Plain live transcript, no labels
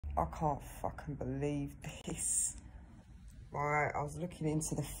I can't fucking believe this. Right, I was looking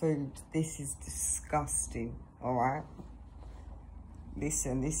into the food. This is disgusting, alright?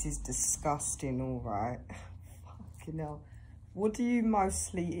 Listen, this is disgusting, alright? Fucking hell. What do you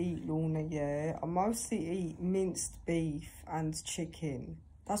mostly eat, Lorna, yeah? I mostly eat minced beef and chicken.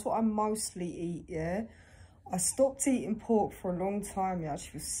 That's what I mostly eat, yeah? I stopped eating pork for a long time. I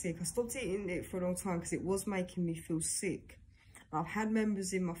actually was sick. I stopped eating it for a long time because it was making me feel sick. I've had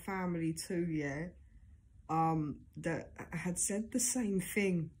members in my family too, yeah, that had said the same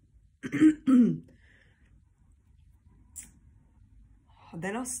thing.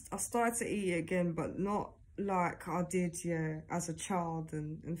 Then I started to eat it again, but not like I did, yeah, as a child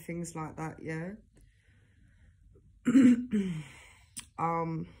and things like that, yeah.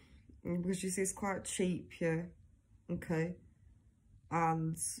 Because you see, it's quite cheap, yeah, okay.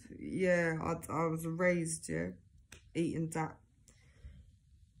 And yeah, I was raised, yeah, eating that.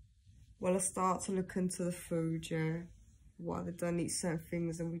 Well, I start to look into the food, yeah, why they don't eat certain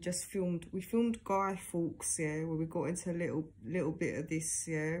things, and we filmed Guy Fawkes, yeah, where we got into a little bit of this,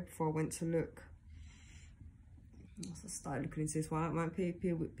 yeah, before I went to look. So I started looking into this. Why don't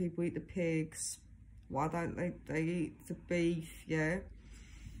people eat the pigs? Why don't they eat the beef, yeah?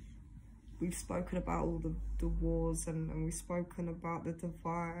 We've spoken about all the wars, and we've spoken about the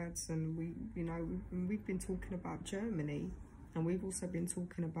divides, and we've been talking about Germany, and we've also been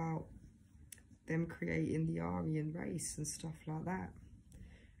talking about them creating the Aryan race and stuff like that.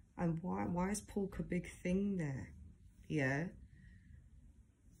 And why is pork a big thing there? Yeah.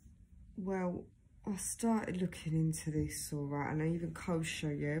 Well, I started looking into this, all right, and even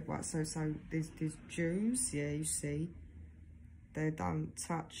kosher, yeah. Right, so there's Jews, yeah. You see, they don't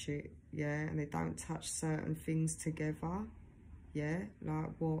touch it, yeah, and they don't touch certain things together, yeah.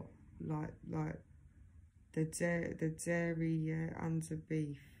 Like what? Like the dairy, yeah, and the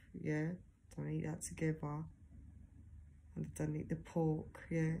beef, yeah. Don't eat that together. And they don't eat the pork,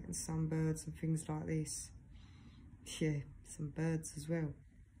 yeah, and some birds and things like this. Yeah, some birds as well.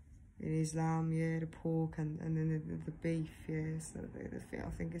 In Islam, yeah, the pork and then the beef, yeah. So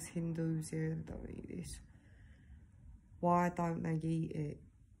I think it's Hindus, yeah, that don't eat this. Why don't they eat it?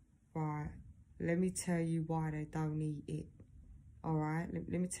 Right, let me tell you why they don't eat it. Alright, let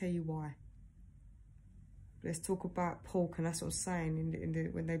me tell you why. Let's talk about pork, and that's what I'm saying.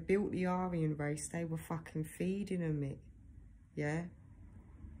 When they built the Aryan race, they were fucking feeding them it. Yeah?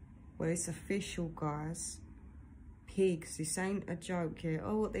 Well, it's official, guys. Pigs, this ain't a joke here.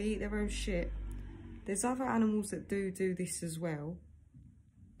 Oh, they eat their own shit. There's other animals that do this as well.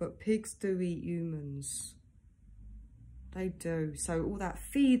 But pigs do eat humans. They do. So all that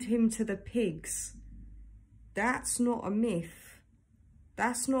feed him to the pigs. That's not a myth.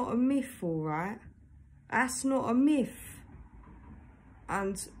 That's not a myth, alright? That's not a myth.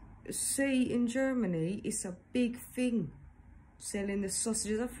 And see, in Germany, it's a big thing. Selling the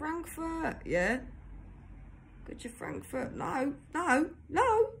sausages of Frankfurt, yeah? Get your Frankfurt. No, don't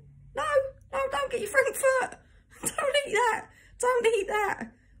get your Frankfurt. Don't eat that. Don't eat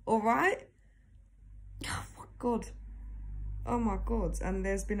that. Alright? Oh my God. Oh my God. And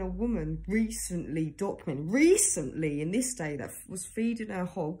there's been a woman recently in this day, that was feeding her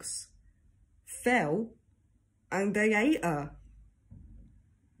hogs, fell, and they ate her.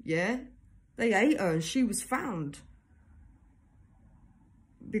 Yeah? They ate her and she was found.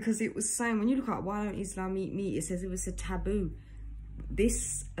 Because it was saying, when you look at why don't Islam eat meat, it says it was a taboo.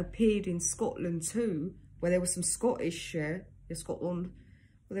 This appeared in Scotland too, where there was some Scottish, yeah, in Scotland.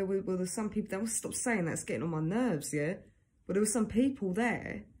 Well, there were some people, they must stop saying that, it's getting on my nerves, yeah? But there were some people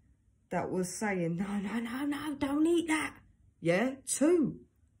there that was saying, no, don't eat that. Yeah, too.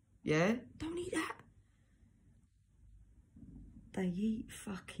 Yeah, don't eat that. They eat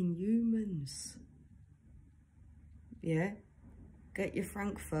fucking humans. Yeah? Get your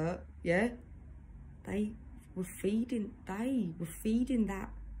Frankfurt, yeah? They were feeding that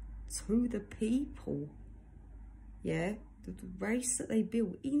to the people. Yeah? The race that they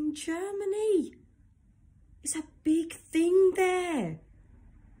built in Germany. It's a big thing there.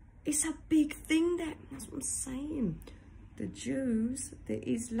 It's a big thing there. That's what I'm saying. The Jews, the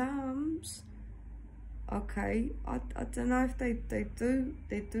Islams, okay, I don't know if they do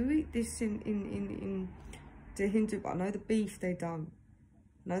eat this in the Hindu, but I know the beef they don't.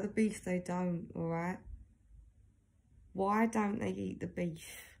 Alright? Why don't they eat the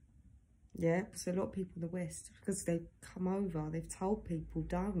beef? Yeah, because a lot of people in the West, because they've come over, they've told people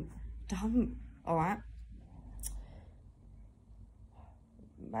don't, alright?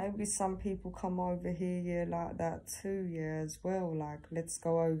 Maybe some people come over here, yeah, like that too, yeah, as well, like, let's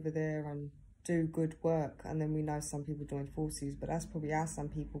go over there and do good work. And then we know some people join forces, but that's probably how some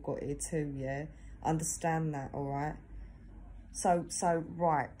people got here too, yeah? Understand that, all right? So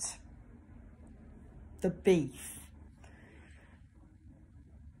right. The beef.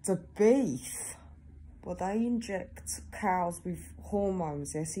 The beef. Well, they inject cows with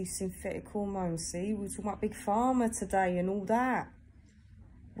hormones, yeah? See, synthetic hormones, see? We're talking about Big Pharma today and all that.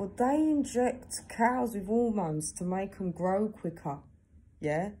 Well, they inject cows with hormones to make them grow quicker,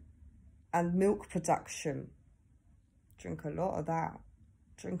 yeah? And milk production. Drink a lot of that.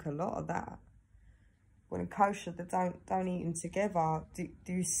 Drink a lot of that. When in kosher, they don't eat them together. Do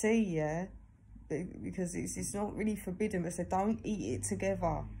you see, yeah? Because it's not really forbidden, but they don't eat it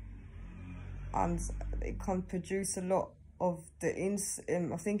together. And it can produce a lot of the,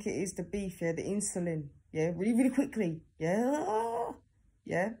 I think it is the beef, yeah? The insulin, yeah? Really, really quickly, yeah?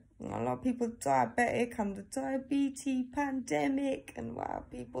 Yeah? A lot of people are diabetic and the diabetes pandemic and wow,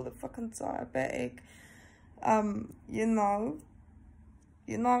 people are fucking diabetic.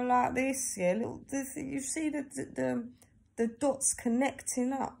 You know, like this, yeah, you see the dots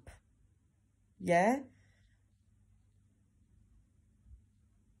connecting up, yeah?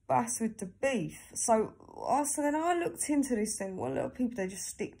 That's with the beef. So then I looked into this thing. Well, a lot of people, they just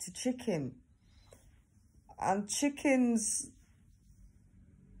stick to chicken. And chickens,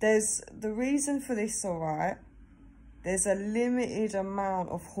 there's the reason for this, all right? There's a limited amount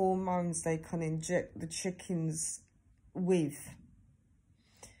of hormones they can inject the chickens with.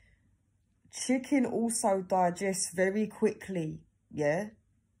 Chicken also digests very quickly, yeah?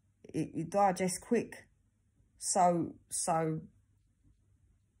 It digests quick. So,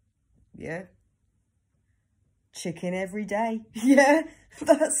 yeah. Chicken every day, yeah?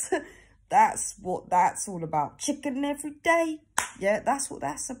 That's what that's all about. Chicken every day, yeah? That's what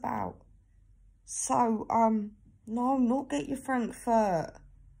that's about. So, no, not get your Frankfurt,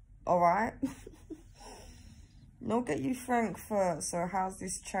 all right? Not get you Frankfurt. So how's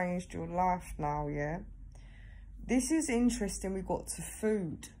this changed your life now, yeah? This is interesting. We got to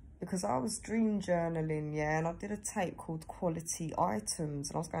food because I was dream journaling, yeah, and I did a tape called Quality Items,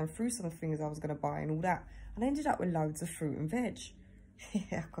 and I was going through some things I was going to buy and all that, and I ended up with loads of fruit and veg.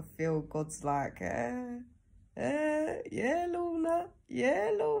 Yeah, I could feel God's like, yeah, LAURNA, yeah,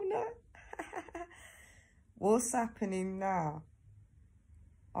 LAURNA. What's happening now?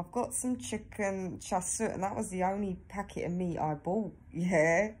 I've got some chicken chassut, and that was the only packet of meat I bought,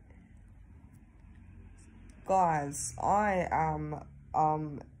 yeah? Guys, I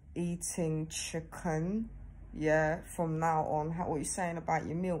am eating chicken, yeah, from now on. What are you saying about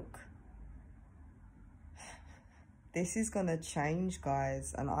your milk? This is going to change,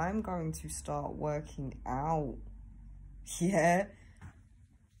 guys, and I'm going to start working out, yeah?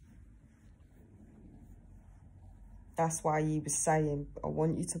 That's why he was saying, I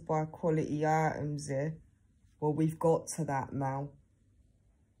want you to buy quality items, yeah? Well, we've got to that now.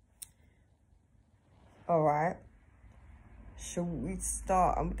 All right. Shall we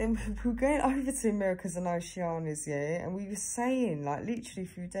start? And then we're going over to Americas and Oceanias, yeah? And we were saying, like, literally a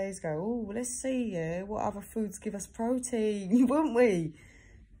few days ago, oh, let's see, yeah? What other foods give us protein, weren't we?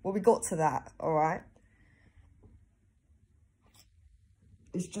 Well, we got to that, all right?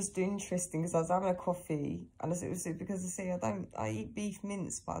 It's just interesting because I was having a coffee, and it was because I say I eat beef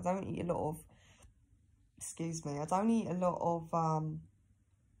mince, but I don't eat a lot of, excuse me, I don't eat a lot of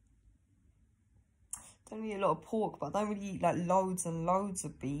don't eat a lot of pork, but I don't really eat like loads and loads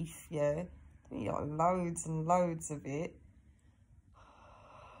of beef, yeah. I don't eat like loads and loads of it.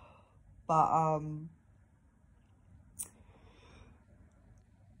 But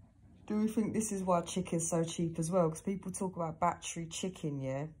do we think this is why chicken's so cheap as well? Because people talk about battery chicken,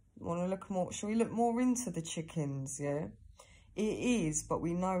 yeah? Want to look more, shall we look more into the chickens, yeah? It is, but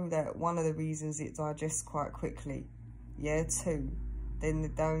we know that one of the reasons it digests quite quickly, yeah, too. Then they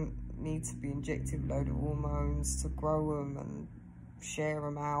don't need to be injected with a load of hormones to grow them and share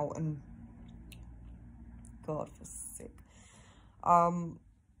them out, and God, for sick.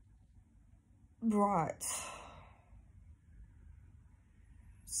 Right.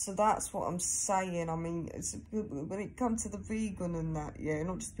 So that's what I'm saying. I mean, when it comes to the vegan and that, yeah,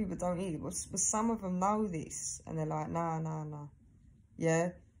 not just people don't eat it, but some of them know this, and they're like, nah,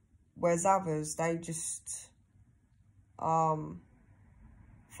 yeah. Whereas others, they just,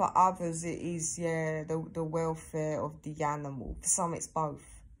 for others, it is, yeah, the welfare of the animal. For some, it's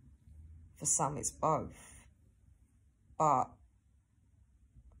both. For some, it's both. But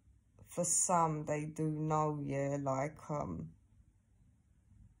for some, they do know, yeah, like, I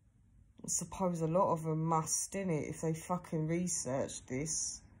suppose a lot of them must, innit, if they fucking research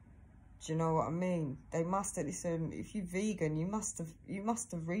this. Do you know what I mean? They must have, listen, if you're vegan, you must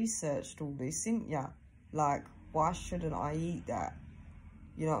have researched all this, didn't ya? Like, why shouldn't I eat that?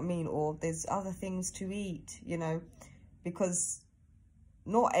 You know what I mean? Or there's other things to eat, you know? Because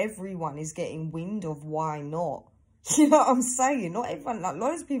not everyone is getting wind of why not. You know what I'm saying? Not everyone, like,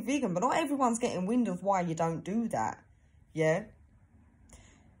 loads of people vegan, but not everyone's getting wind of why you don't do that. Yeah?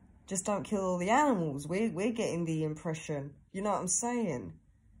 Just don't kill all the animals. We're getting the impression. You know what I'm saying?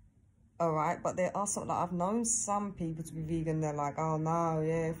 All right, but there are some, like, I've known some people to be vegan. They're like, oh no,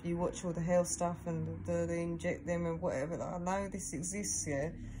 yeah, if you watch all the health stuff and they inject them and whatever, like, I know this exists, yeah.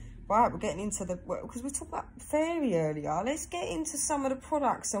 Right, we're getting into the, because we talked about fairy earlier. Let's get into some of the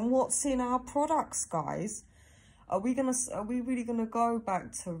products and what's in our products, guys. Are we really gonna go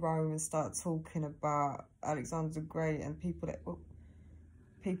back to Rome and start talking about Alexander the Great and people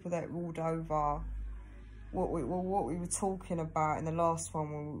that ruled over? What we were talking about in the last one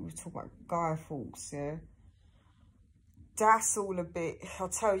when we were talking about Guy Fawkes, yeah? That's all a bit, I'll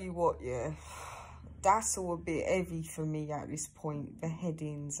tell you what, yeah. That's all a bit heavy for me at this point.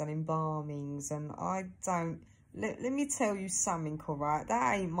 Beheadings and embalmings, and I don't... Let me tell you something, alright?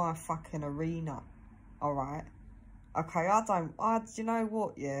 That ain't my fucking arena, alright? Okay, you know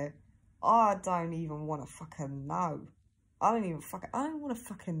what, yeah? I don't even want to fucking know. I don't want to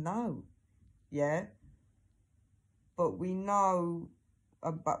fucking know, yeah? But we know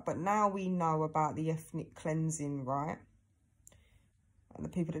about, but now we know about the ethnic cleansing, right? And the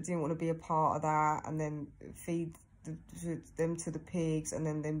people that didn't want to be a part of that, and then feed them to the pigs, and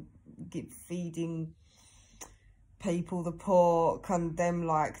then them feeding people the pork, and them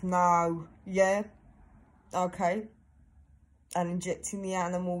like, no, yeah, okay, and injecting the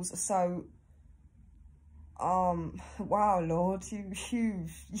animals. So, wow, Lord,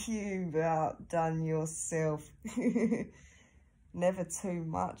 you've outdone yourself. Never too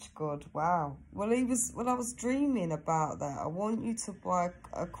much, God. Wow. Well, I was dreaming about that. I want you to buy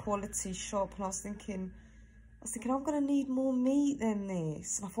a quality shop, and I was thinking, I'm gonna need more meat than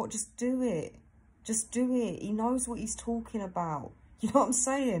this. And I thought, just do it. Just do it. He knows what he's talking about. You know what I'm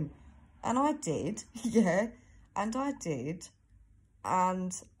saying? And I did, yeah. And I did.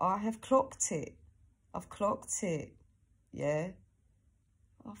 And I have clocked it. I've clocked it, yeah.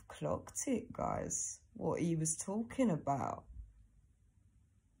 I've clocked it, guys. What he was talking about.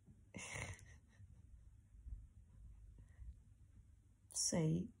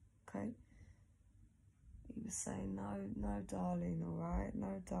 See, okay. He was saying, no, darling, all right?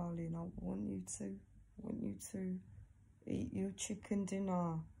 No, darling, I want you to eat your chicken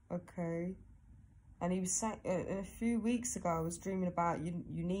dinner, okay? And he was saying, a few weeks ago, I was dreaming about you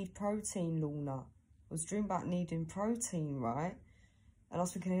need protein, Lorna. I was dreaming about needing protein, right? And I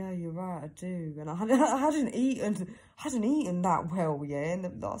was thinking, yeah, you're right, I do. And I hadn't eaten that well, yeah, in the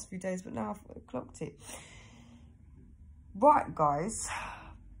last few days, but now I've clocked it. Right, guys.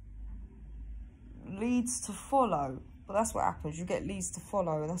 Leads to follow. But that's what happens. You get leads to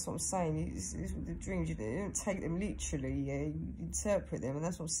follow, and that's what I'm saying. It's with the dreams. You don't take them literally, yeah. You interpret them, and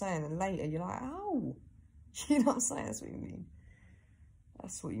that's what I'm saying. And later, you're like, oh. You know what I'm saying? That's what you mean.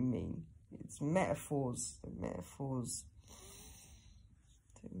 That's what you mean. It's metaphors. The metaphors.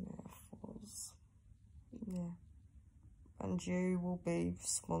 Yeah. And you will be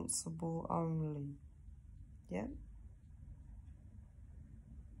responsible only. Yeah?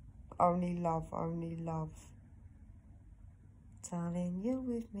 Only love, only love. Darling, you're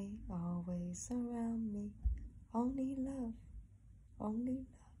with me, always around me. Only love, only love.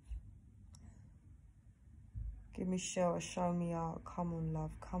 Give me shelter, show me out. Come on,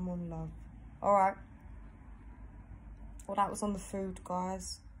 love, come on, love. Alright. Well, that was on the food,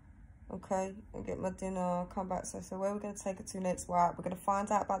 guys. Okay, I'll get my dinner, come back. So where are we going to take it to next? Right, we're going to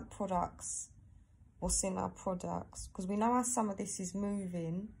find out about the products. What's in our products. Because we know how some of this is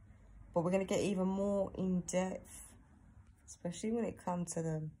moving. But we're going to get even more in-depth. Especially when it comes to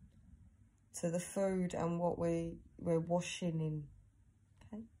the food and what we're washing in.